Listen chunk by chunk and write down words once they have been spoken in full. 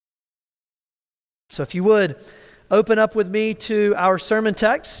So if you would, open up with me to our sermon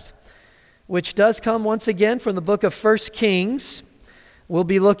text, which does come once again from the book of 1 Kings. We'll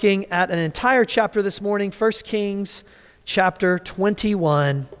be looking at an entire chapter this morning, 1 Kings chapter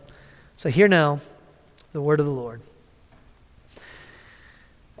 21. So hear now the word of the Lord.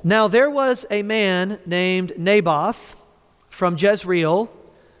 Now there was a man named Naboth from Jezreel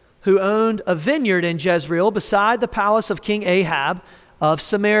who owned a vineyard in Jezreel beside the palace of King Ahab of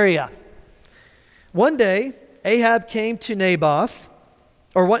Samaria. One day Ahab came to Naboth,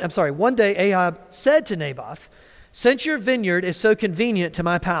 one day Ahab said to Naboth, "Since your vineyard is so convenient to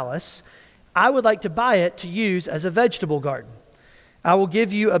my palace, I would like to buy it to use as a vegetable garden. I will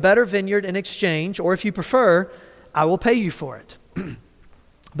give you a better vineyard in exchange, or if you prefer, I will pay you for it."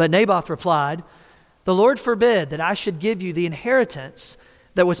 But Naboth replied, "The Lord forbid that I should give you the inheritance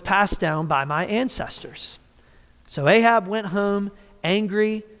that was passed down by my ancestors." So Ahab went home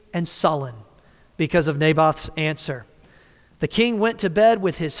angry and sullen because of Naboth's answer. The king went to bed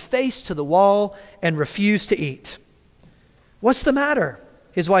with his face to the wall and refused to eat. "What's the matter?"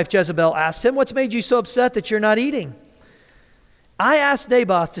 his wife Jezebel asked him. "What's made you so upset that you're not eating?" "I asked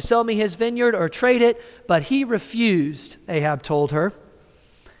Naboth to sell me his vineyard or trade it, but he refused," Ahab told her.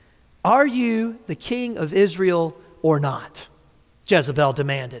 "Are you the king of Israel or not?" Jezebel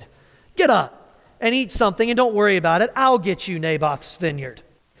demanded. "Get up and eat something and don't worry about it. I'll get you Naboth's vineyard."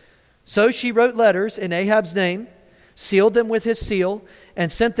 So she wrote letters in Ahab's name, sealed them with his seal,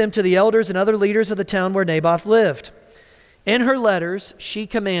 and sent them to the elders and other leaders of the town where Naboth lived. In her letters, she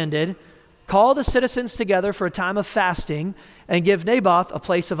commanded, "Call the citizens together for a time of fasting and give Naboth a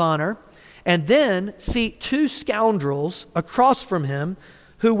place of honor, and then seat 2 scoundrels across from him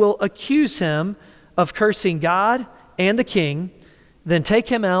who will accuse him of cursing God and the king, then take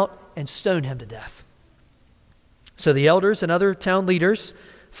him out and stone him to death." So the elders and other town leaders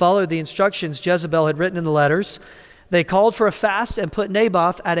followed the instructions Jezebel had written in the letters. They called for a fast and put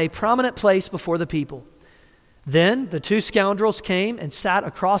Naboth at a prominent place before the people. Then the 2 scoundrels came and sat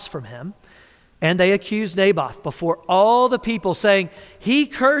across from him, and they accused Naboth before all the people, saying, "He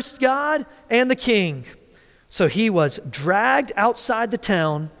cursed God and the king." So he was dragged outside the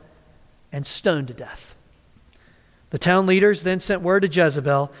town and stoned to death. The town leaders then sent word to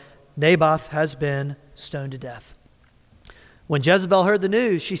Jezebel, "Naboth has been stoned to death." When Jezebel heard the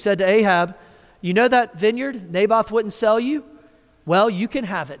news, she said to Ahab, "You know that vineyard Naboth wouldn't sell you? Well, you can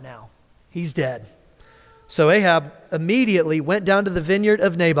have it now. He's dead." So Ahab immediately went down to the vineyard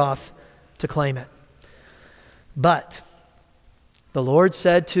of Naboth to claim it. But the Lord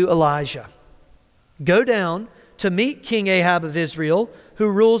said to Elijah, "Go down to meet King Ahab of Israel, who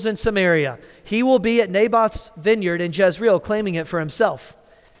rules in Samaria. He will be at Naboth's vineyard in Jezreel, claiming it for himself.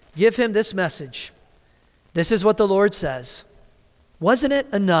 Give him this message. This is what the Lord says. Wasn't it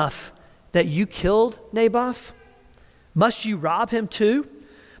enough that you killed Naboth? Must you rob him too?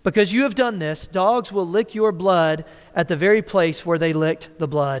 Because you have done this, dogs will lick your blood at the very place where they licked the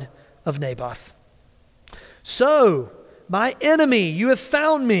blood of Naboth." "So, my enemy, you have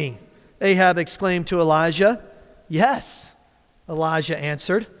found me," Ahab exclaimed to Elijah. "Yes," Elijah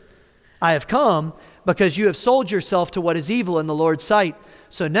answered. "I have come because you have sold yourself to what is evil in the Lord's sight.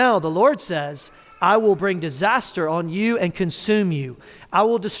 So now the Lord says, I will bring disaster on you and consume you. I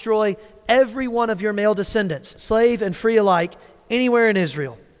will destroy every one of your male descendants, slave and free alike, anywhere in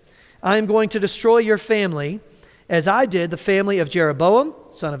Israel. I am going to destroy your family, as I did the family of Jeroboam,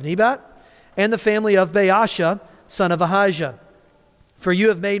 son of Nebat, and the family of Baasha, son of Ahijah. For you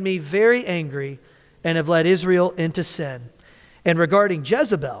have made me very angry and have led Israel into sin. And regarding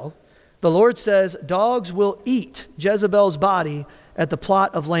Jezebel, the Lord says, dogs will eat Jezebel's body at the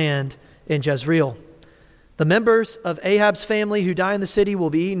plot of land in Jezreel. The members of Ahab's family who die in the city will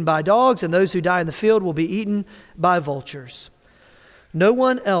be eaten by dogs, and those who die in the field will be eaten by vultures. No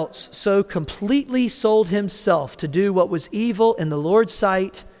one else so completely sold himself to do what was evil in the Lord's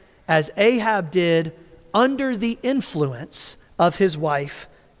sight as Ahab did under the influence of his wife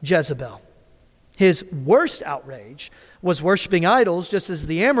Jezebel. His worst outrage was worshiping idols, just as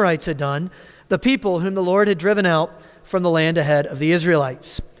the Amorites had done, the people whom the Lord had driven out from the land ahead of the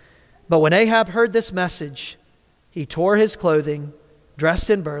Israelites. But when Ahab heard this message, he tore his clothing, dressed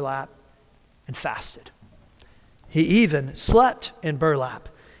in burlap, and fasted. He even slept in burlap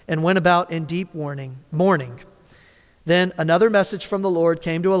and went about in deep mourning. Then another message from the Lord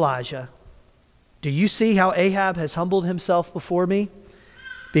came to Elijah. Do you see how Ahab has humbled himself before me?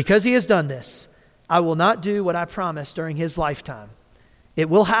 Because he has done this, I will not do what I promised during his lifetime. It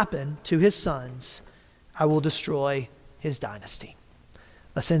will happen to his sons. I will destroy his dynasty.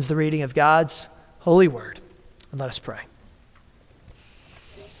 Thus ends the reading of God's holy word. And let us pray.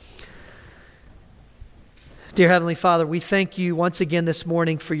 Dear Heavenly Father, we thank you once again this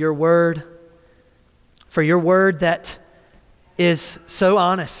morning for your word that is so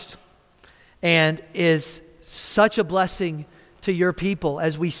honest and is such a blessing to your people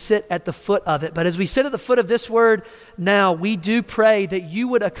as we sit at the foot of it. But as we sit at the foot of this word now, we do pray that you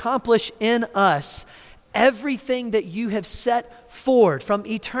would accomplish in us everything that you have set forward from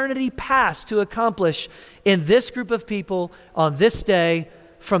eternity past to accomplish in this group of people on this day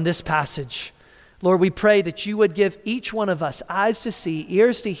from this passage. Lord, we pray that you would give each one of us eyes to see,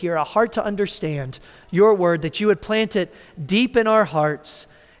 ears to hear, a heart to understand your word, that you would plant it deep in our hearts,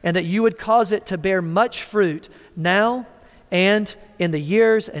 and that you would cause it to bear much fruit now and in the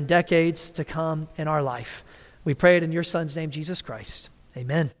years and decades to come in our life. We pray it in your Son's name, Jesus Christ.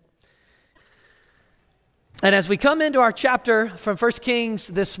 Amen. And as we come into our chapter from 1 Kings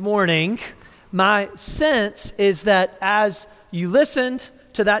this morning, my sense is that as you listened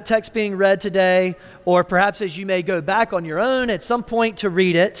to that text being read today, or perhaps as you may go back on your own at some point to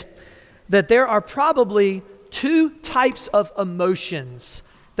read it, that there are probably two types of emotions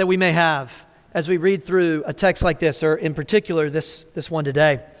that we may have as we read through a text like this, or in particular this one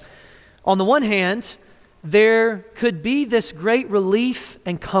today. On the one hand, there could be this great relief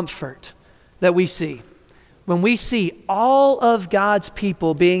and comfort that we see when we see all of God's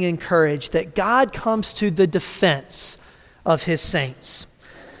people being encouraged that God comes to the defense of his saints.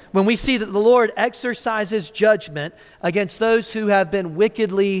 When we see that the Lord exercises judgment against those who have been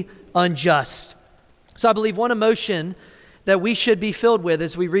wickedly unjust. So I believe one emotion that we should be filled with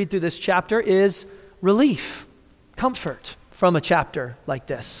as we read through this chapter is relief, comfort from a chapter like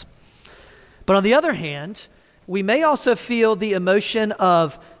this. But on the other hand, we may also feel the emotion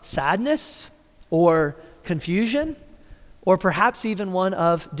of sadness or confusion, or perhaps even one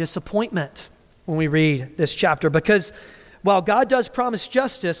of disappointment when we read this chapter, because while God does promise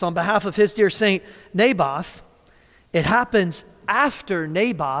justice on behalf of his dear saint Naboth, it happens after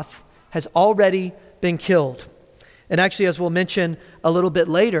Naboth has already been killed. And actually, as we'll mention a little bit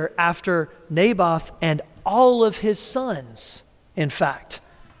later, after Naboth and all of his sons, in fact,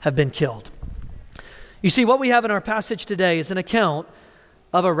 have been killed. You see, what we have in our passage today is an account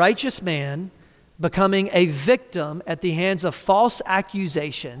of a righteous man becoming a victim at the hands of false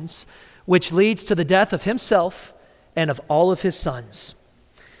accusations, which leads to the death of himself and of all of his sons.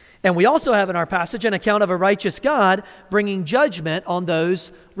 And we also have in our passage an account of a righteous God bringing judgment on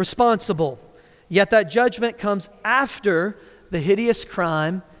those responsible. Yet that judgment comes after the hideous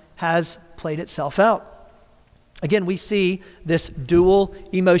crime has played itself out. Again, we see this dual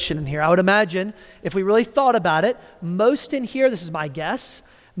emotion in here. I would imagine if we really thought about it, most in here, this is my guess,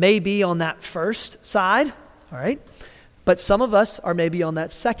 may be on that first side, all right? But some of us are maybe on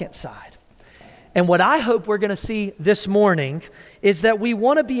that second side. And what I hope we're going to see this morning is that we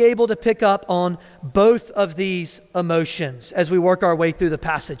want to be able to pick up on both of these emotions as we work our way through the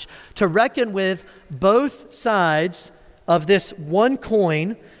passage, to reckon with both sides of this one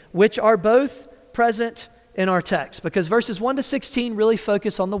coin, which are both present in our text, because verses 1 to 16 really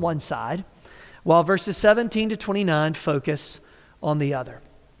focus on the one side, while verses 17 to 29 focus on the other.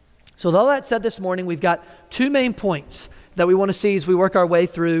 So with all that said this morning, we've got two main points that we want to see as we work our way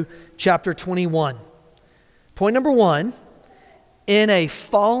through chapter 21. Point number one, in a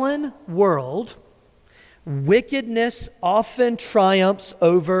fallen world, wickedness often triumphs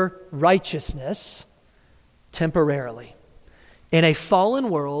over righteousness temporarily. In a fallen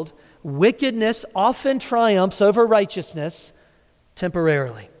world, wickedness often triumphs over righteousness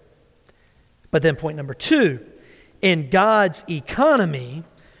temporarily. But then point number two, in God's economy,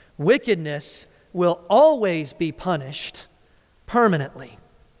 wickedness will always be punished permanently.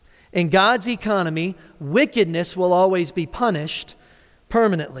 In God's economy, wickedness will always be punished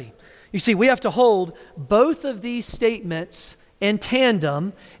permanently. You see, we have to hold both of these statements in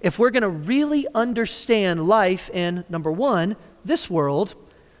tandem if we're going to really understand life in, number one, this world,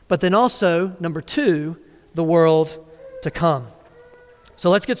 but then also, number two, the world to come. So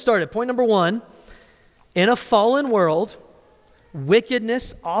let's get started. Point number one, in a fallen world,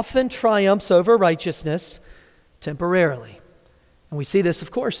 wickedness often triumphs over righteousness temporarily. And we see this,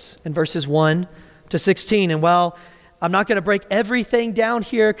 of course, in verses 1 to 16. And while I'm not going to break everything down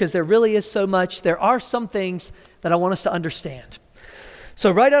here because there really is so much, there are some things that I want us to understand. So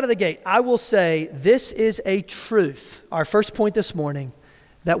right out of the gate, I will say this is a truth, our first point this morning,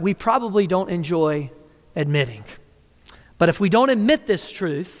 that we probably don't enjoy admitting. But if we don't admit this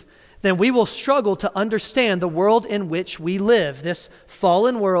truth, then we will struggle to understand the world in which we live, this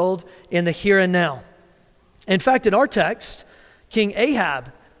fallen world in the here and now. In fact, in our text, King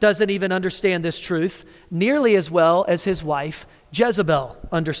Ahab doesn't even understand this truth nearly as well as his wife Jezebel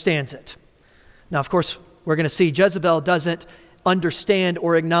understands it. Now, of course, we're going to see Jezebel doesn't understand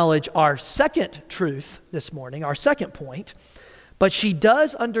or acknowledge our second truth this morning, our second point, but she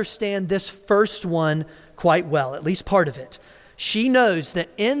does understand this first one quite well, at least part of it. She knows that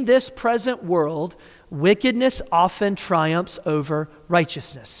in this present world, wickedness often triumphs over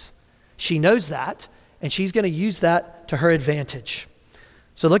righteousness. She knows that, and she's going to use that to her advantage.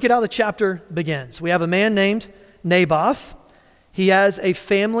 So look at how the chapter begins. We have a man named Naboth. He has a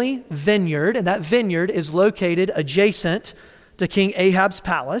family vineyard, and that vineyard is located adjacent to King Ahab's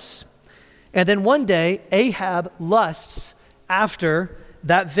palace. And then one day, Ahab lusts after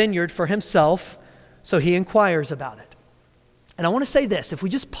that vineyard for himself, so he inquires about it. And I want to say this, if we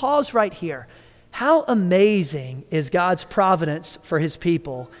just pause right here, how amazing is God's providence for his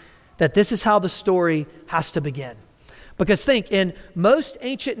people that this is how the story has to begin. Because think, in most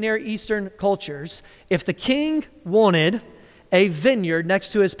ancient Near Eastern cultures, if the king wanted a vineyard next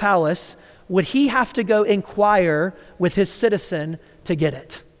to his palace, would he have to go inquire with his citizen to get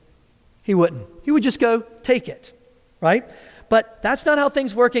it? He wouldn't. He would just go take it, right? But that's not how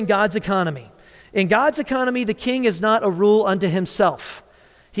things work in God's economy. In God's economy, the king is not a rule unto himself.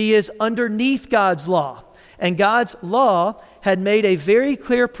 He is underneath God's law. And God's law had made a very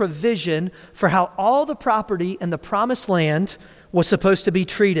clear provision for how all the property in the promised land was supposed to be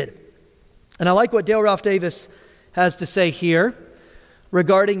treated. And I like what Dale Ralph Davis has to say here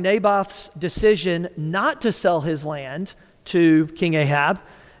regarding Naboth's decision not to sell his land to King Ahab.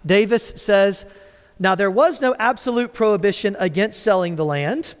 Davis says, "Now there was no absolute prohibition against selling the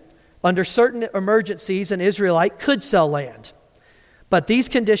land. Under certain emergencies, an Israelite could sell land. But these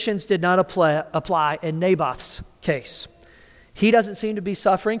conditions did not apply in Naboth's case. He doesn't seem to be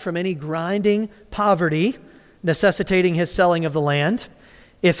suffering from any grinding poverty necessitating his selling of the land.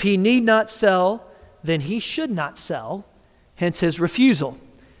 If he need not sell, then he should not sell, hence his refusal.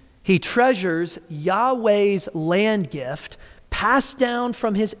 He treasures Yahweh's land gift passed down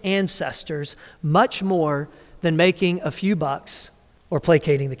from his ancestors much more than making a few bucks or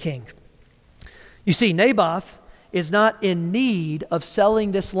placating the king." You see, Naboth is not in need of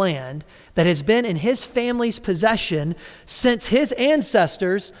selling this land that has been in his family's possession since his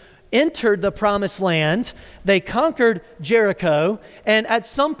ancestors entered the promised land. They conquered Jericho, and at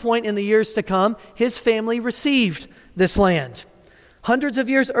some point in the years to come, his family received this land. Hundreds of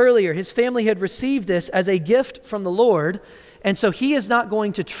years earlier, his family had received this as a gift from the Lord, and so he is not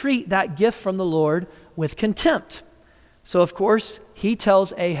going to treat that gift from the Lord with contempt. So, of course, he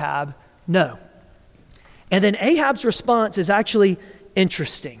tells Ahab no. And then Ahab's response is actually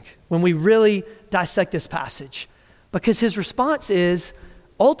interesting when we really dissect this passage, because his response is,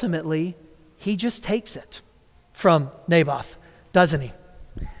 ultimately, he just takes it from Naboth, doesn't he?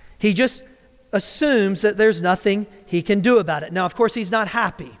 He just assumes that there's nothing he can do about it. Now, of course, he's not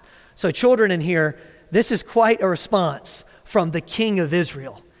happy. So children in here, this is quite a response from the king of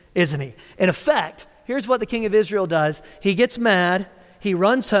Israel, isn't he? In effect, here's what the king of Israel does. He gets mad, he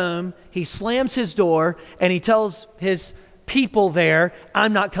runs home, he slams his door, and he tells his people there,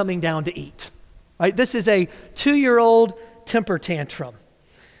 "I'm not coming down to eat." Right? This is a 2-year-old temper tantrum.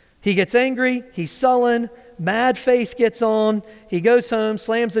 He gets angry, he's sullen, mad face gets on, he goes home,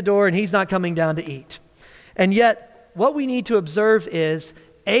 slams the door, and he's not coming down to eat. And yet, what we need to observe is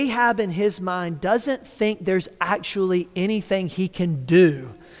Ahab in his mind doesn't think there's actually anything he can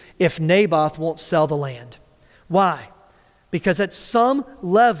do if Naboth won't sell the land. Why? Because at some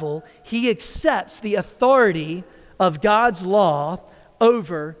level, he accepts the authority of God's law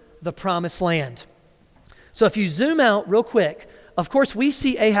over the promised land. So if you zoom out real quick, of course, we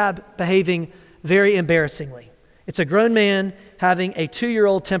see Ahab behaving very embarrassingly. It's a grown man having a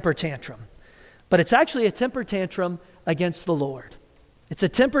 2-year-old temper tantrum. But it's actually a temper tantrum against the Lord. It's a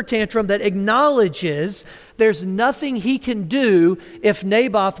temper tantrum that acknowledges there's nothing he can do if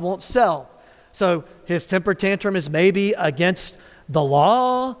Naboth won't sell. So his temper tantrum is maybe against the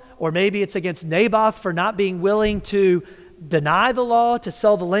law, or maybe it's against Naboth for not being willing to deny the law to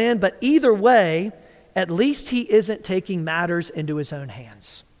sell the land. But either way, at least he isn't taking matters into his own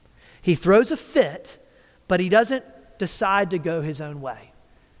hands. He throws a fit, but he doesn't decide to go his own way.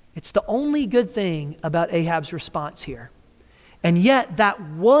 It's the only good thing about Ahab's response here. And yet that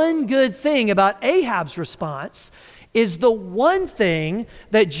one good thing about Ahab's response is the one thing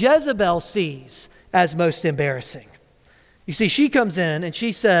that Jezebel sees as most embarrassing. You see, she comes in and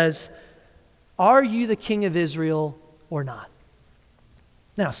she says, "Are you the king of Israel or not?"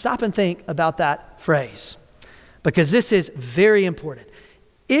 Now, stop and think about that phrase, because this is very important.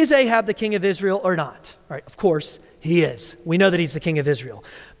 Is Ahab the king of Israel or not? All right, of course he is. We know that he's the king of Israel.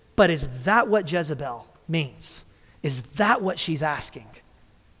 But is that what Jezebel means? Is that what she's asking?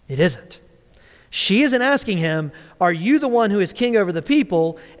 It isn't. She isn't asking him, are you the one who is king over the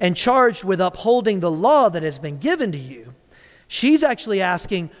people and charged with upholding the law that has been given to you? She's actually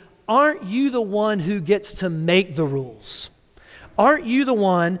asking, aren't you the one who gets to make the rules? Aren't you the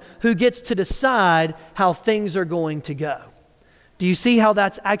one who gets to decide how things are going to go? Do you see how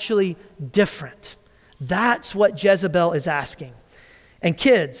that's actually different? That's what Jezebel is asking. And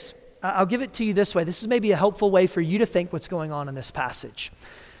kids, I'll give it to you this way. This is maybe a helpful way for you to think what's going on in this passage.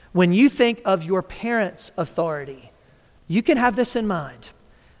 When you think of your parents' authority, you can have this in mind.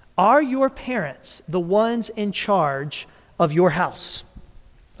 Are your parents the ones in charge of your house,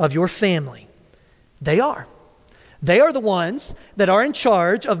 of your family? They are. They are the ones that are in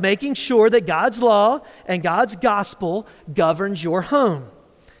charge of making sure that God's law and God's gospel governs your home.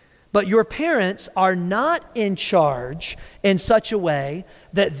 But your parents are not in charge in such a way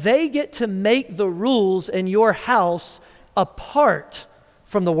that they get to make the rules in your house apart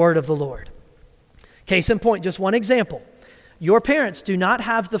from the word of the Lord. Case in point, just one example. Your parents do not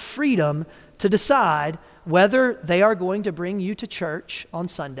have the freedom to decide whether they are going to bring you to church on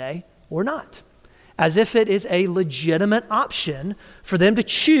Sunday or not, as if it is a legitimate option for them to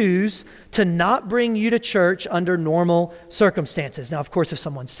choose to not bring you to church under normal circumstances. Now, of course, if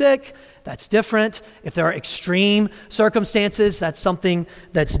someone's sick, that's different. If there are extreme circumstances, that's something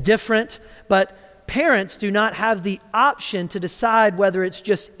that's different. But parents do not have the option to decide whether it's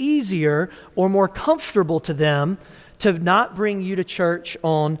just easier or more comfortable to them to not bring you to church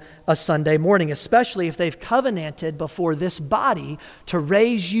on a Sunday morning, especially if they've covenanted before this body to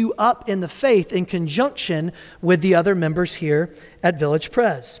raise you up in the faith in conjunction with the other members here at Village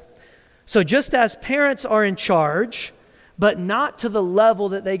Pres. So just as parents are in charge, but not to the level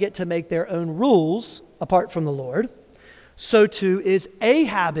that they get to make their own rules apart from the Lord, so too is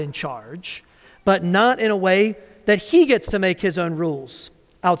Ahab in charge, but not in a way that he gets to make his own rules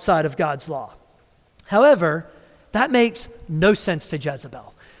outside of God's law. However, that makes no sense to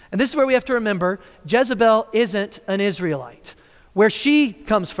Jezebel. And this is where we have to remember, Jezebel isn't an Israelite. Where she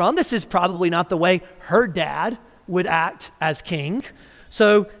comes from, this is probably not the way her dad would act as king.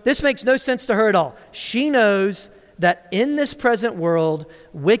 So this makes no sense to her at all. She knows that in this present world,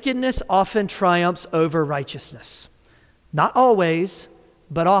 wickedness often triumphs over righteousness. Not always,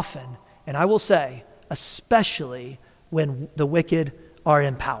 but often. And I will say, especially when the wicked are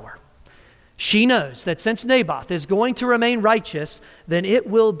in power. She knows that since Naboth is going to remain righteous, then it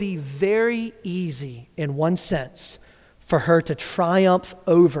will be very easy, in one sense, for her to triumph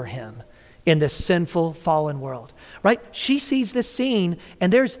over him in this sinful, fallen world. Right? She sees this scene,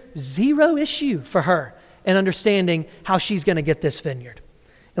 and there's zero issue for her in understanding how she's going to get this vineyard.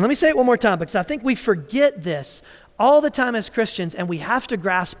 And let me say it one more time, because I think we forget this all the time as Christians, and we have to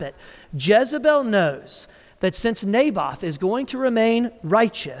grasp it. Jezebel knows that since Naboth is going to remain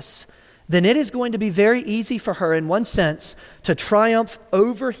righteous, then it is going to be very easy for her, in one sense, to triumph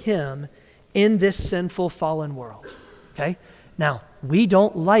over him in this sinful, fallen world. Okay? Now, we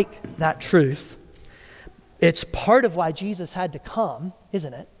don't like that truth. It's part of why Jesus had to come,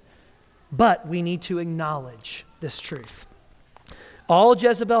 isn't it? But we need to acknowledge this truth. All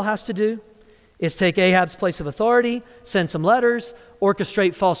Jezebel has to do is take Ahab's place of authority, send some letters,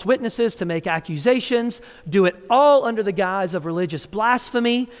 orchestrate false witnesses to make accusations, do it all under the guise of religious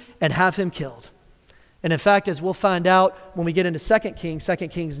blasphemy, and have him killed. And in fact, as we'll find out when we get into 2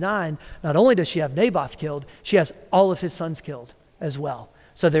 Kings 9, not only does she have Naboth killed, she has all of his sons killed as well.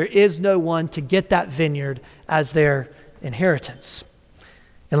 So there is no one to get that vineyard as their inheritance.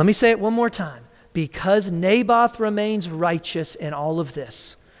 And let me say it one more time. Because Naboth remains righteous in all of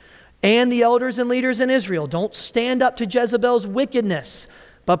this, and the elders and leaders in Israel don't stand up to Jezebel's wickedness,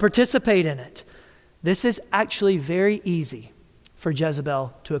 but participate in it, this is actually very easy for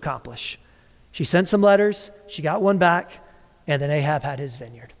Jezebel to accomplish. She sent some letters, she got one back, and then Ahab had his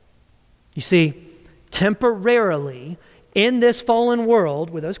vineyard. You see, temporarily in this fallen world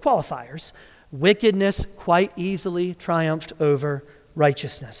with those qualifiers, wickedness quite easily triumphed over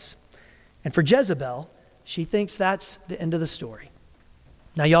righteousness. And for Jezebel, she thinks that's the end of the story.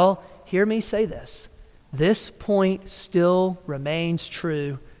 Now, y'all, hear me say this. This point still remains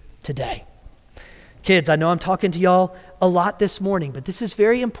true today. Kids, I know I'm talking to y'all a lot this morning, but this is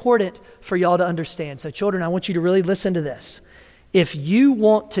very important for y'all to understand. So children, I want you to really listen to this. If you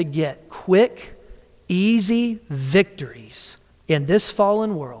want to get quick, easy victories in this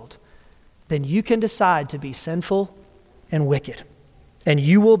fallen world, then you can decide to be sinful and wicked. And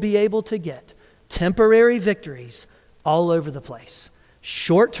you will be able to get temporary victories all over the place.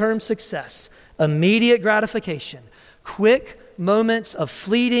 Short-term success, immediate gratification, quick moments of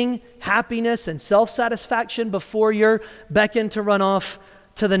fleeting happiness and self-satisfaction before you're beckoned to run off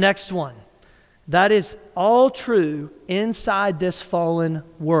to the next one. That is all true inside this fallen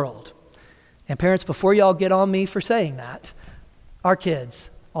world. And parents, before y'all get on me for saying that, our kids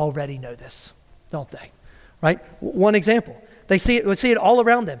already know this, don't they? Right? One example, we see it all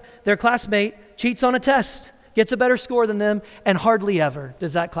around them. Their classmate cheats on a test, gets a better score than them, and hardly ever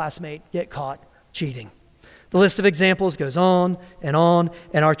does that classmate get caught cheating. The list of examples goes on, and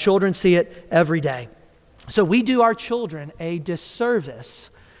our children see it every day. So we do our children a disservice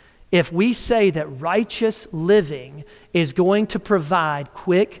if we say that righteous living is going to provide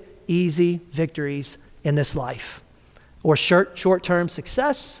quick, easy victories in this life, or short-term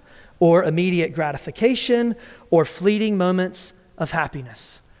success, or immediate gratification, or fleeting moments of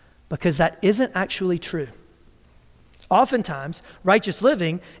happiness, because that isn't actually true. Oftentimes, righteous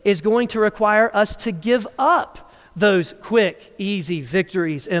living is going to require us to give up those quick, easy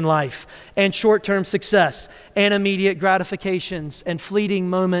victories in life, and short-term success, and immediate gratifications, and fleeting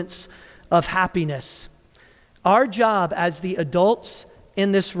moments of happiness. Our job as the adults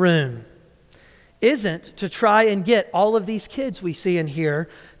in this room isn't to try and get all of these kids we see in here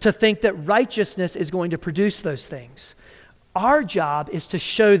to think that righteousness is going to produce those things. Our job is to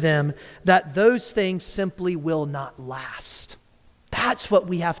show them that those things simply will not last. That's what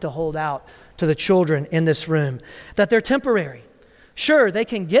we have to hold out to the children in this room, that they're temporary. Sure, they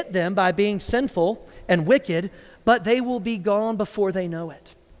can get them by being sinful and wicked, but they will be gone before they know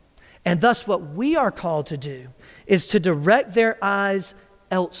it. And thus what we are called to do is to direct their eyes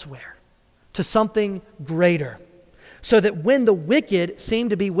elsewhere, to something greater, so that when the wicked seem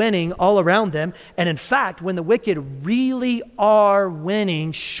to be winning all around them, and in fact, when the wicked really are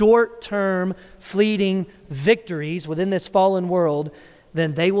winning short-term, fleeting victories within this fallen world,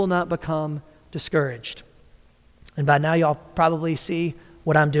 then they will not become discouraged. And by now, y'all probably see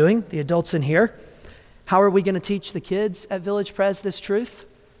what I'm doing, the adults in here. How are we going to teach the kids at Village Pres this truth?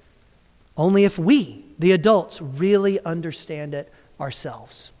 Only if we, the adults, really understand it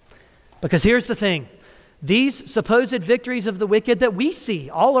ourselves. Because here's the thing. These supposed victories of the wicked that we see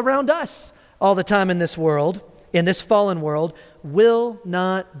all around us all the time in this world, in this fallen world, will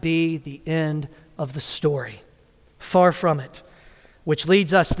not be the end of the story. Far from it. Which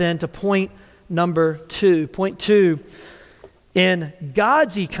leads us then to point number 2. Point 2, in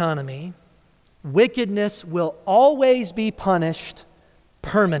God's economy, wickedness will always be punished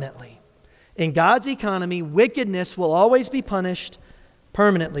permanently. In God's economy, wickedness will always be punished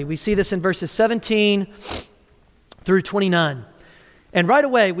permanently. We see this in verses 17 through 29. And right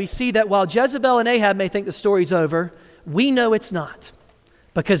away, we see that while Jezebel and Ahab may think the story's over, we know it's not.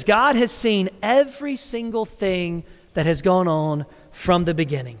 Because God has seen every single thing that has gone on from the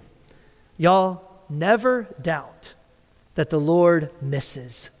beginning. Y'all, never doubt that the Lord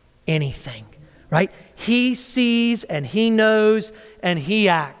misses anything, right? He sees and He knows and He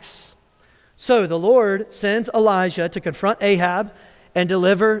acts. So the Lord sends Elijah to confront Ahab and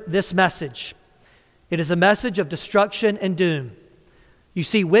deliver this message. It is a message of destruction and doom. You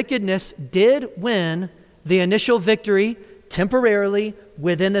see, wickedness did win the initial victory temporarily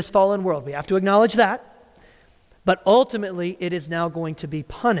within this fallen world. We have to acknowledge that. But ultimately, it is now going to be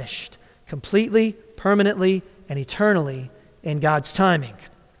punished completely, permanently, and eternally in God's timing.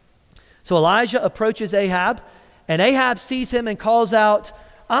 So Elijah approaches Ahab, and Ahab sees him and calls out,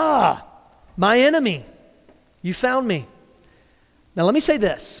 "Ah, my enemy, you found me." Now let me say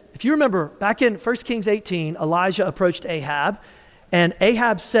this. If you remember, back in 1 Kings 18, Elijah approached Ahab, and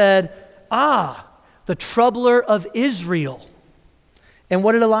Ahab said, "Ah, the troubler of Israel." And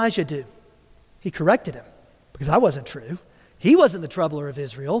what did Elijah do? He corrected him, because that wasn't true. He wasn't the troubler of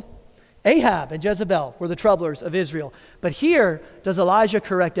Israel. Ahab and Jezebel were the troublers of Israel. But here, does Elijah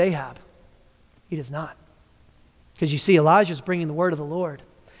correct Ahab? He does not. Because you see, Elijah's bringing the word of the Lord.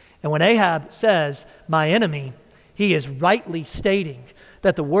 And when Ahab says, "my enemy," he is rightly stating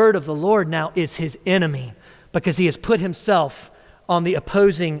that the word of the Lord now is his enemy, because he has put himself on the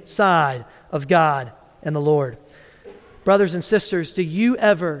opposing side of God and the Lord. Brothers and sisters, do you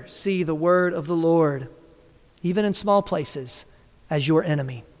ever see the word of the Lord, even in small places, as your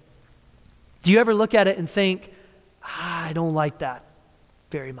enemy? Do you ever look at it and think, "I don't like that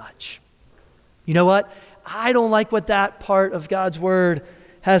very much"? You know what? I don't like what that part of God's word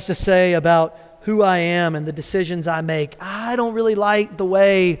has to say about who I am and the decisions I make. I don't really like the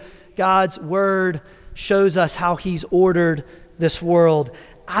way God's word shows us how He's ordered this world.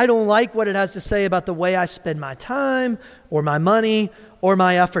 I don't like what it has to say about the way I spend my time or my money or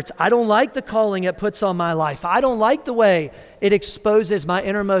my efforts. I don't like the calling it puts on my life. I don't like the way it exposes my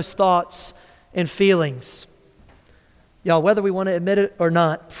innermost thoughts and feelings. Y'all, whether we want to admit it or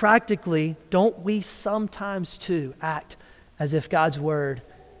not, practically, don't we sometimes too act as if God's word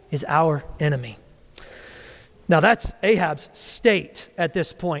is our enemy. Now that's Ahab's state at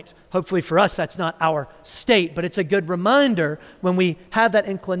this point. Hopefully for us, that's not our state, but it's a good reminder when we have that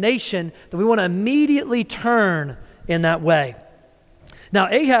inclination that we want to immediately turn in that way. Now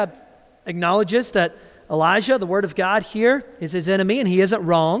Ahab acknowledges that Elijah, the word of God here, is his enemy, and he isn't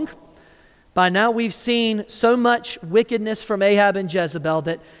wrong. By now we've seen so much wickedness from Ahab and Jezebel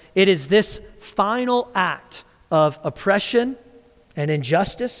that it is this final act of oppression and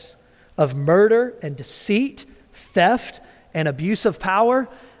injustice, of murder and deceit, theft and abuse of power.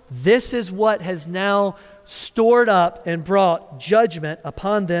 This is what has now stored up and brought judgment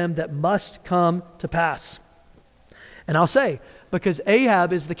upon them that must come to pass. And I'll say, because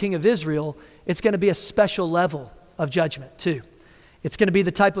Ahab is the king of Israel, it's going to be a special level of judgment too. It's going to be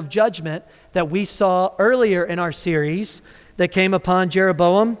the type of judgment that we saw earlier in our series that came upon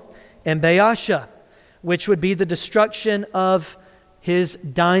Jeroboam and Baasha, which would be the destruction of his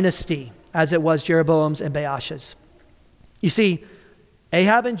dynasty, as it was Jeroboam's and Baasha's. You see,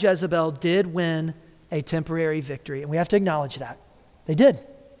 Ahab and Jezebel did win a temporary victory, and we have to acknowledge that. They did.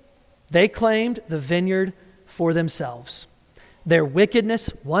 They claimed the vineyard for themselves. Their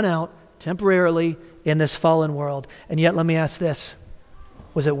wickedness won out temporarily in this fallen world. And yet, let me ask this.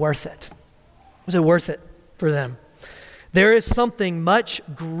 Was it worth it? Was it worth it for them? There is something much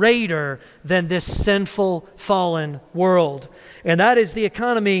greater than this sinful, fallen world. And that is the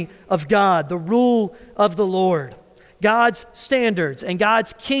economy of God, the rule of the Lord. God's standards and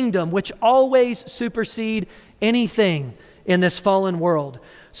God's kingdom, which always supersede anything in this fallen world.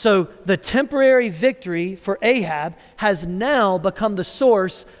 So the temporary victory for Ahab has now become the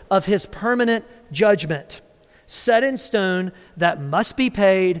source of his permanent judgment, set in stone, that must be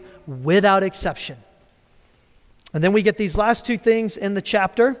paid without exception. And then we get these last two things in the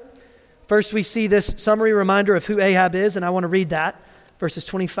chapter. First, we see this summary reminder of who Ahab is, and I want to read that, verses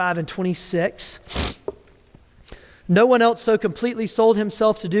 25 and 26. No one else so completely sold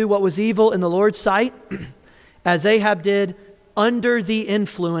himself to do what was evil in the Lord's sight as Ahab did under the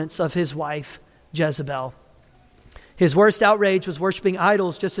influence of his wife, Jezebel. His worst outrage was worshiping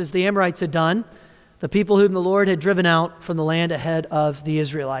idols, just as the Amorites had done, the people whom the Lord had driven out from the land ahead of the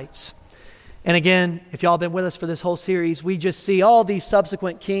Israelites. And again, if y'all have been with us for this whole series, we just see all these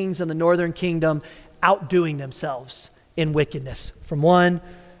subsequent kings in the northern kingdom outdoing themselves in wickedness from one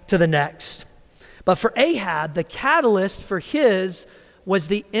to the next. But for Ahab, the catalyst for his was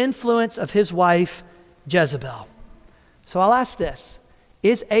the influence of his wife, Jezebel. So I'll ask this.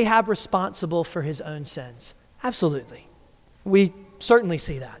 Is Ahab responsible for his own sins? Absolutely. We certainly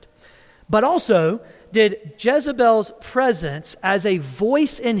see that. But also, did Jezebel's presence as a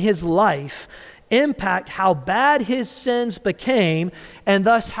voice in his life impact how bad his sins became and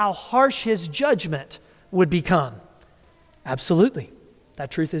thus how harsh his judgment would become? Absolutely.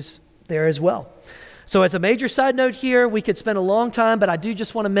 That truth is there as well. So as a major side note here, we could spend a long time, but I do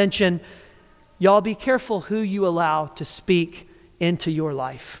just want to mention, y'all be careful who you allow to speak into your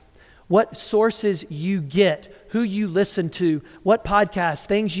life. What sources you get, who you listen to, what podcasts,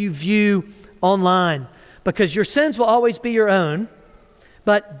 things you view online, because your sins will always be your own,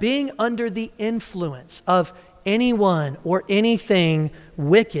 but being under the influence of anyone or anything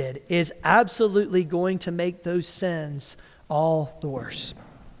wicked is absolutely going to make those sins all the worse.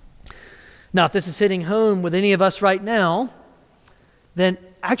 Now, if this is hitting home with any of us right now, then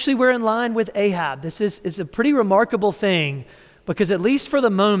actually we're in line with Ahab. This is a pretty remarkable thing, because at least for the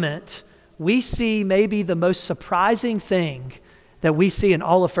moment, we see maybe the most surprising thing that we see in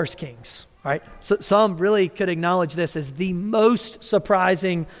all of 1 Kings, right? So some really could acknowledge this as the most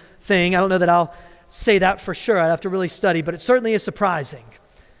surprising thing. I don't know that I'll say that for sure. I'd have to really study, but it certainly is surprising.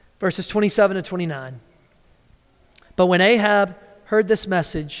 Verses 27 and 29. But when Ahab heard this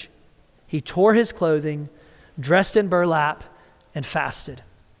message, he tore his clothing, dressed in burlap, and fasted.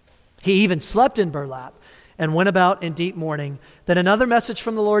 He even slept in burlap and went about in deep mourning. Then another message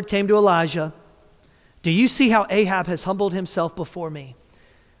from the Lord came to Elijah. Do you see how Ahab has humbled himself before me?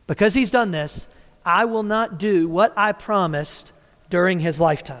 Because he's done this, I will not do what I promised during his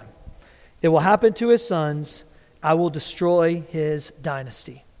lifetime. It will happen to his sons. I will destroy his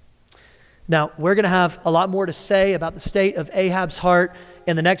dynasty. Now, we're going to have a lot more to say about the state of Ahab's heart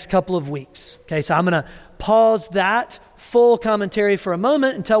in the next couple of weeks. Okay, so I'm going to pause that full commentary for a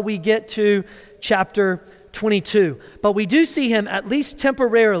moment until we get to chapter 22. But we do see him, at least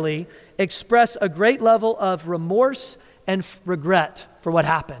temporarily, express a great level of remorse and regret for what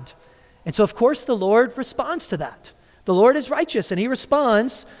happened. And so, of course, the Lord responds to that. The Lord is righteous, and he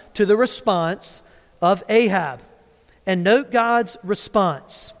responds to the response of Ahab. And note God's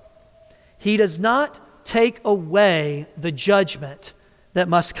response. He does not take away the judgment that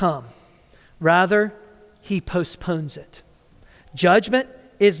must come. Rather, he postpones it. Judgment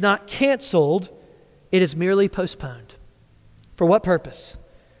is not canceled, it is merely postponed. For what purpose?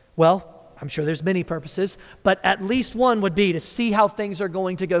 Well, I'm sure there's many purposes, but at least one would be to see how things are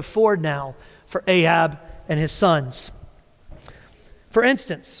going to go forward now for Ahab and his sons. For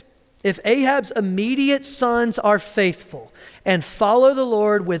instance, if Ahab's immediate sons are faithful and follow the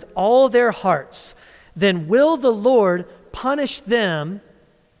Lord with all their hearts, then will the Lord punish them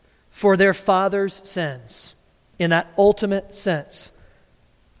for their father's sins in that ultimate sense?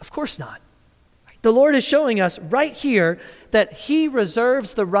 Of course not. The Lord is showing us right here that he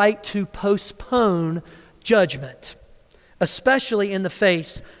reserves the right to postpone judgment, especially in the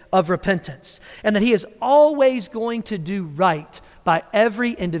face of repentance, and that he is always going to do right by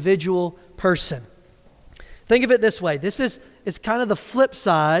every individual person. Think of it this way. This is kind of the flip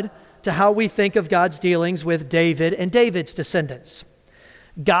side to how we think of God's dealings with David and David's descendants.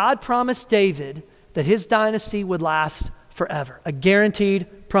 God promised David that his dynasty would last forever, a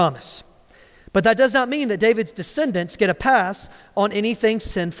guaranteed promise. But that does not mean that David's descendants get a pass on anything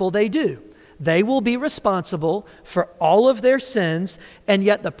sinful they do. They will be responsible for all of their sins, and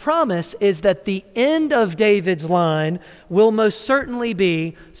yet the promise is that the end of David's line will most certainly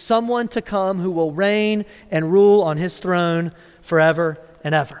be someone to come who will reign and rule on his throne forever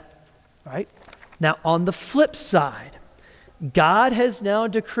and ever. Right? Now, on the flip side, God has now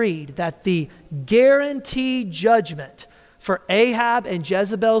decreed that the guaranteed judgment for Ahab and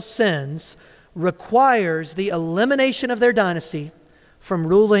Jezebel's sins requires the elimination of their dynasty from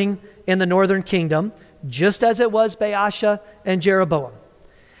ruling in the northern kingdom, just as it was Baasha and Jeroboam.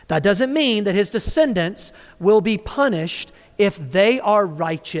 That doesn't mean that his descendants will be punished if they are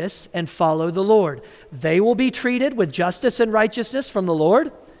righteous and follow the Lord. They will be treated with justice and righteousness from the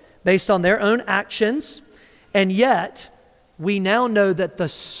Lord based on their own actions, and yet we now know that the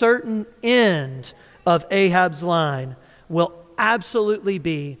certain end of Ahab's line will absolutely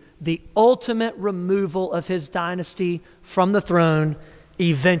be the ultimate removal of his dynasty from the throne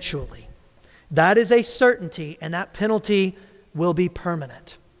eventually. That is a certainty, and that penalty will be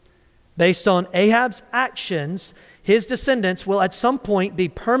permanent. Based on Ahab's actions, his descendants will at some point be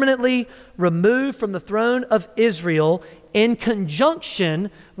permanently removed from the throne of Israel in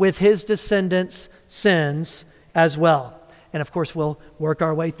conjunction with his descendants' sins as well. And of course, we'll work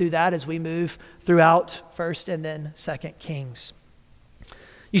our way through that as we move throughout 1st and then 2nd Kings.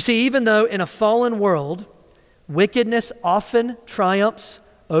 You see, even though in a fallen world, wickedness often triumphs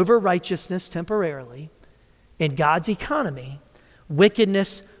over righteousness temporarily, in God's economy,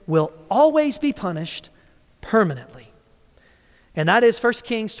 wickedness will always be punished permanently. And that is 1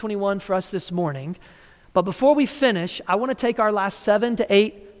 Kings 21 for us this morning. But before we finish, I want to take our last 7 to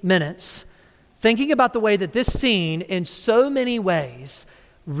 8 minutes thinking about the way that this scene, in so many ways,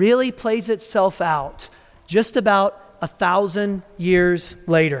 really plays itself out just about 1,000 years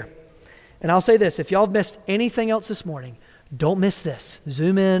later. And I'll say this, if y'all have missed anything else this morning, don't miss this.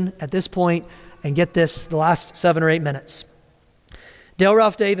 Zoom in at this point and get this the last 7 or 8 minutes. Dale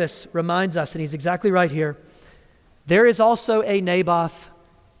Ralph Davis reminds us, and he's exactly right here, there is also a Naboth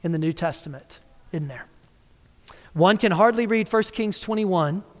in the New Testament, isn't there? One can hardly read 1 Kings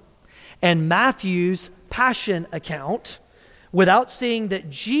 21 and Matthew's Passion account without seeing that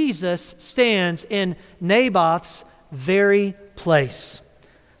Jesus stands in Naboth's very place.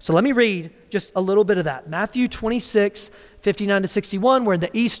 So let me read just a little bit of that. Matthew 26, 59 to 61. We're in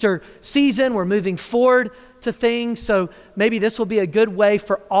the Easter season. We're moving forward to things. So maybe this will be a good way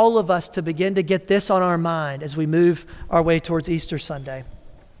for all of us to begin to get this on our mind as we move our way towards Easter Sunday.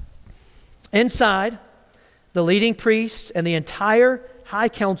 Inside, the leading priests and the entire high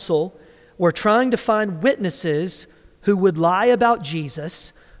council were trying to find witnesses who would lie about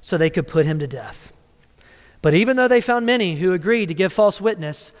Jesus so they could put him to death. But even though they found many who agreed to give false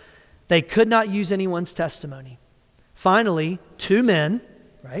witness, they could not use anyone's testimony. Finally, 2 men,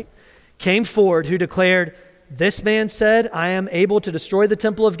 came forward who declared, "This man said, I am able to destroy the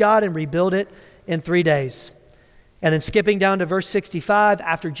temple of God and rebuild it in 3 days." And then skipping down to verse 65,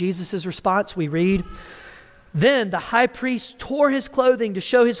 after Jesus' response, we read, "Then the high priest tore his clothing to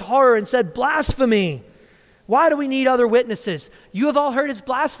show his horror and said, 'Blasphemy! Why do we need other witnesses? You have all heard his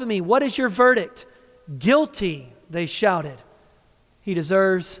blasphemy. What is your verdict?' 'Guilty,' they shouted. 'He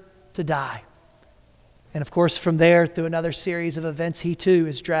deserves to die.'" And of course, from there, through another series of events, he too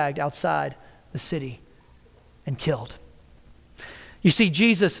is dragged outside the city and killed. You see,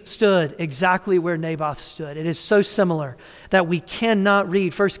 Jesus stood exactly where Naboth stood. It is so similar that we cannot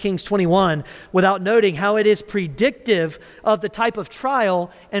read 1 Kings 21 without noting how it is predictive of the type of trial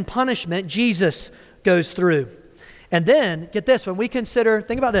and punishment Jesus goes through. And then, get this, when we consider,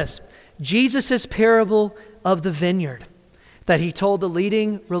 think about this, Jesus' parable of the vineyard that he told the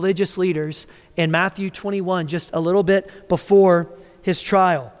leading religious leaders in Matthew 21, just a little bit before his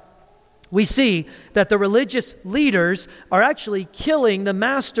trial. We see that the religious leaders are actually killing the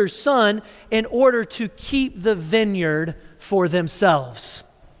master's son in order to keep the vineyard for themselves.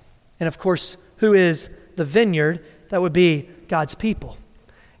 And of course, who is the vineyard? That would be God's people.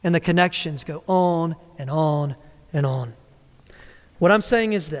 And the connections go on and on and on. What I'm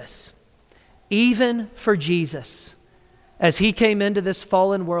saying is this: even for Jesus, as he came into this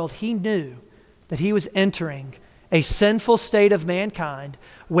fallen world, he knew that he was entering a sinful state of mankind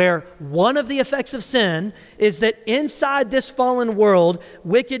where one of the effects of sin is that inside this fallen world,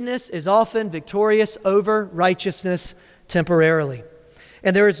 wickedness is often victorious over righteousness temporarily.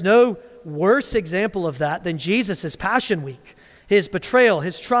 And there is no worse example of that than Jesus' Passion Week, his betrayal,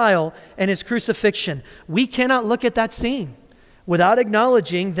 his trial, and his crucifixion. We cannot look at that scene without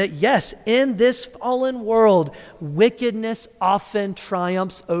acknowledging that, yes, in this fallen world, wickedness often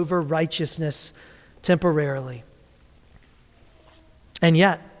triumphs over righteousness temporarily. And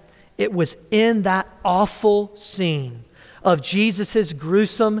yet, it was in that awful scene of Jesus'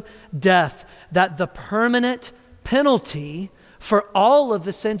 gruesome death that the permanent penalty for all of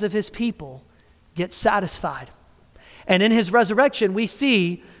the sins of his people gets satisfied. And in his resurrection, we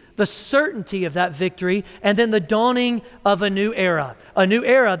see the certainty of that victory and then the dawning of a new era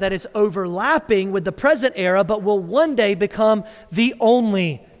that is overlapping with the present era, but will one day become the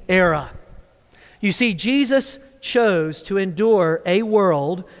only era. You see, Jesus chose to endure a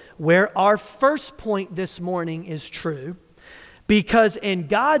world where our first point this morning is true, because in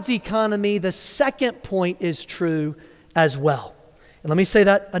God's economy, the second point is true as well. And let me say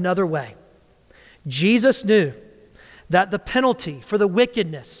that another way. Jesus knew that the penalty for the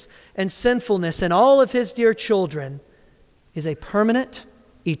wickedness and sinfulness in all of his dear children is a permanent,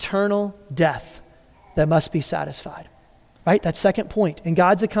 eternal death that must be satisfied. Right? That second point. In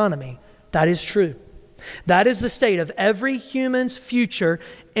God's economy, that is true. That is the state of every human's future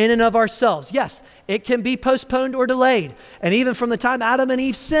in and of ourselves. Yes, it can be postponed or delayed. And even from the time Adam and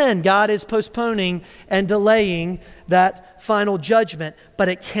Eve sinned, God is postponing and delaying that final judgment, but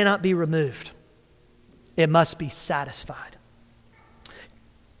it cannot be removed. It must be satisfied.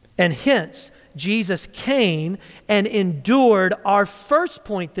 And hence, Jesus came and endured our first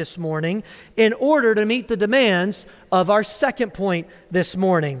point this morning in order to meet the demands of our second point this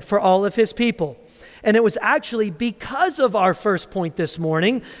morning for all of his people. And it was actually because of our first point this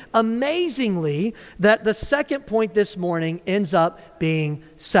morning, amazingly, that the second point this morning ends up being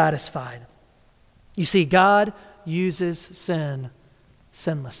satisfied. You see, God uses sin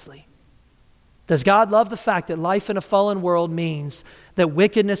sinlessly. Does God love the fact that life in a fallen world means that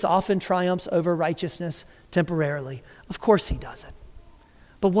wickedness often triumphs over righteousness temporarily? Of course he doesn't.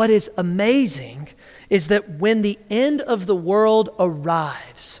 But what is amazing is that when the end of the world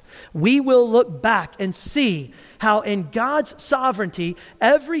arrives, we will look back and see how in God's sovereignty,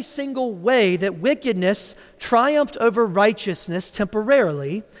 every single way that wickedness triumphed over righteousness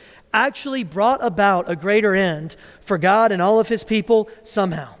temporarily actually brought about a greater end for God and all of his people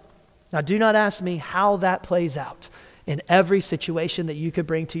somehow. Now, do not ask me how that plays out in every situation that you could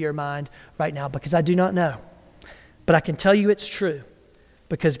bring to your mind right now, because I do not know. But I can tell you it's true,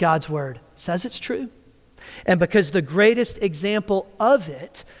 because God's word says it's true. And because the greatest example of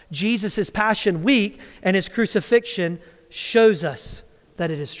it, Jesus' Passion Week and his crucifixion, shows us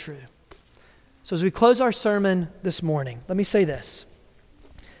that it is true. So as we close our sermon this morning, let me say this.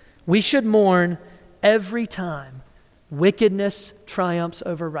 We should mourn every time wickedness triumphs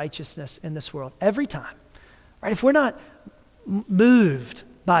over righteousness in this world. Every time. Right? If we're not moved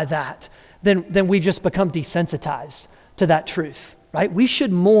by that, then we've just become desensitized to that truth. Right? We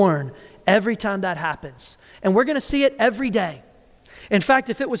should mourn every time that happens. And we're going to see it every day. In fact,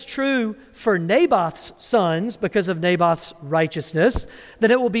 if it was true for Naboth's sons because of Naboth's righteousness,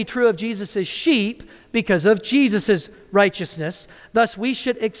 then it will be true of Jesus' sheep because of Jesus' righteousness. Thus, we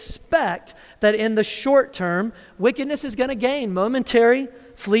should expect that in the short term, wickedness is going to gain momentary,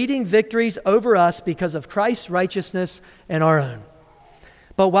 fleeting victories over us because of Christ's righteousness and our own.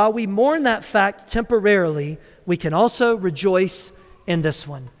 But while we mourn that fact temporarily, we can also rejoice in this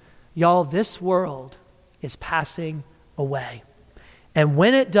one. Y'all, this world is passing away. And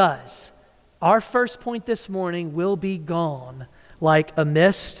when it does, our first point this morning will be gone like a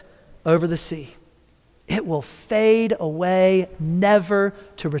mist over the sea. It will fade away, never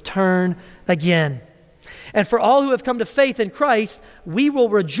to return again. And for all who have come to faith in Christ, we will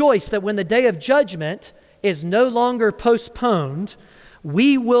rejoice that when the day of judgment is no longer postponed,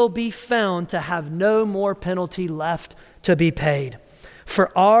 we will be found to have no more penalty left to be paid.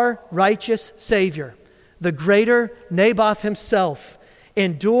 For our righteous Savior, the greater Naboth himself,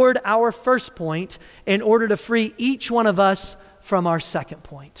 endured our first point in order to free each one of us from our second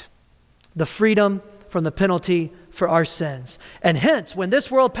point, the freedom from the penalty for our sins. And hence, when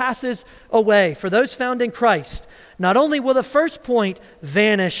this world passes away, for those found in Christ, not only will the first point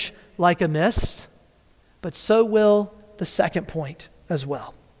vanish like a mist, but so will the second point as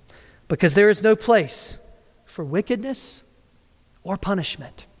well. Because there is no place for wickedness or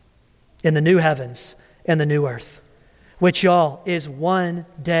punishment in the new heavens and the new earth, which, y'all, is one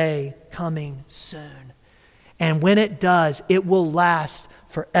day coming soon. And when it does, it will last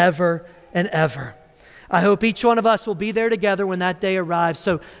forever and ever. I hope each one of us will be there together when that day arrives.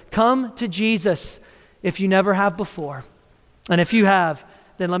 So come to Jesus if you never have before. And if you have,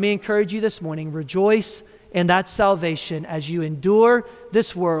 then let me encourage you this morning, rejoice in that salvation as you endure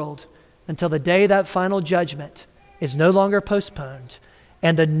this world until the day that final judgment is no longer postponed.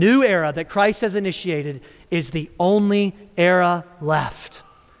 And the new era that Christ has initiated is the only era left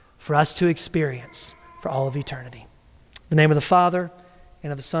for us to experience for all of eternity. In the name of the Father,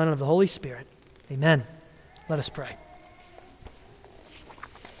 and of the Son, and of the Holy Spirit. Amen. Let us pray.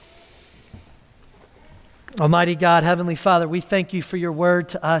 Almighty God, Heavenly Father, we thank you for your word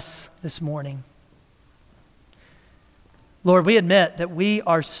to us this morning. Lord, we admit that we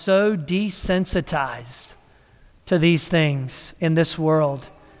are so desensitized to these things in this world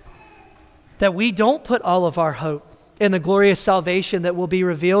that we don't put all of our hope in the glorious salvation that will be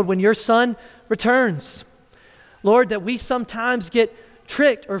revealed when your Son returns. Lord, that we sometimes get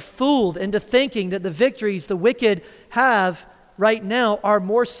tricked or fooled into thinking that the victories the wicked have right now are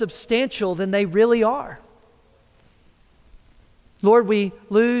more substantial than they really are. Lord, we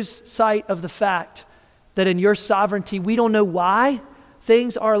lose sight of the fact that in your sovereignty, we don't know why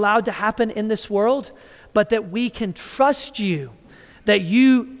things are allowed to happen in this world, but that we can trust you, that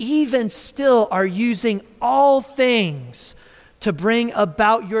you even still are using all things to bring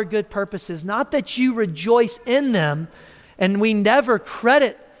about your good purposes. Not that you rejoice in them, and we never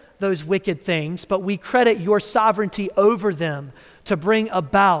credit those wicked things, but we credit your sovereignty over them to bring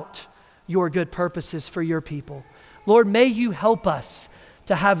about your good purposes for your people. Lord, may you help us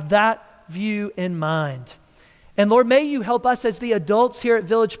to have that view in mind. And Lord, may you help us as the adults here at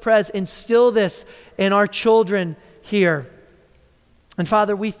Village Pres instill this in our children here. And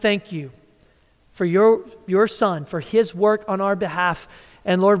Father, we thank you for your Son, for his work on our behalf.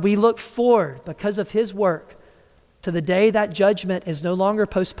 And Lord, we look forward, because of his work, to the day that judgment is no longer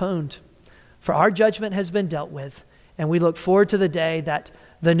postponed. For our judgment has been dealt with, and we look forward to the day that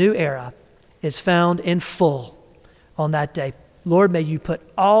the new era is found in full on that day. Lord, may you put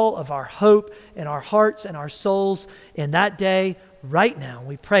all of our hope and our hearts and our souls in that day right now.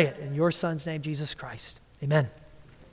 We pray it in your Son's name, Jesus Christ. Amen.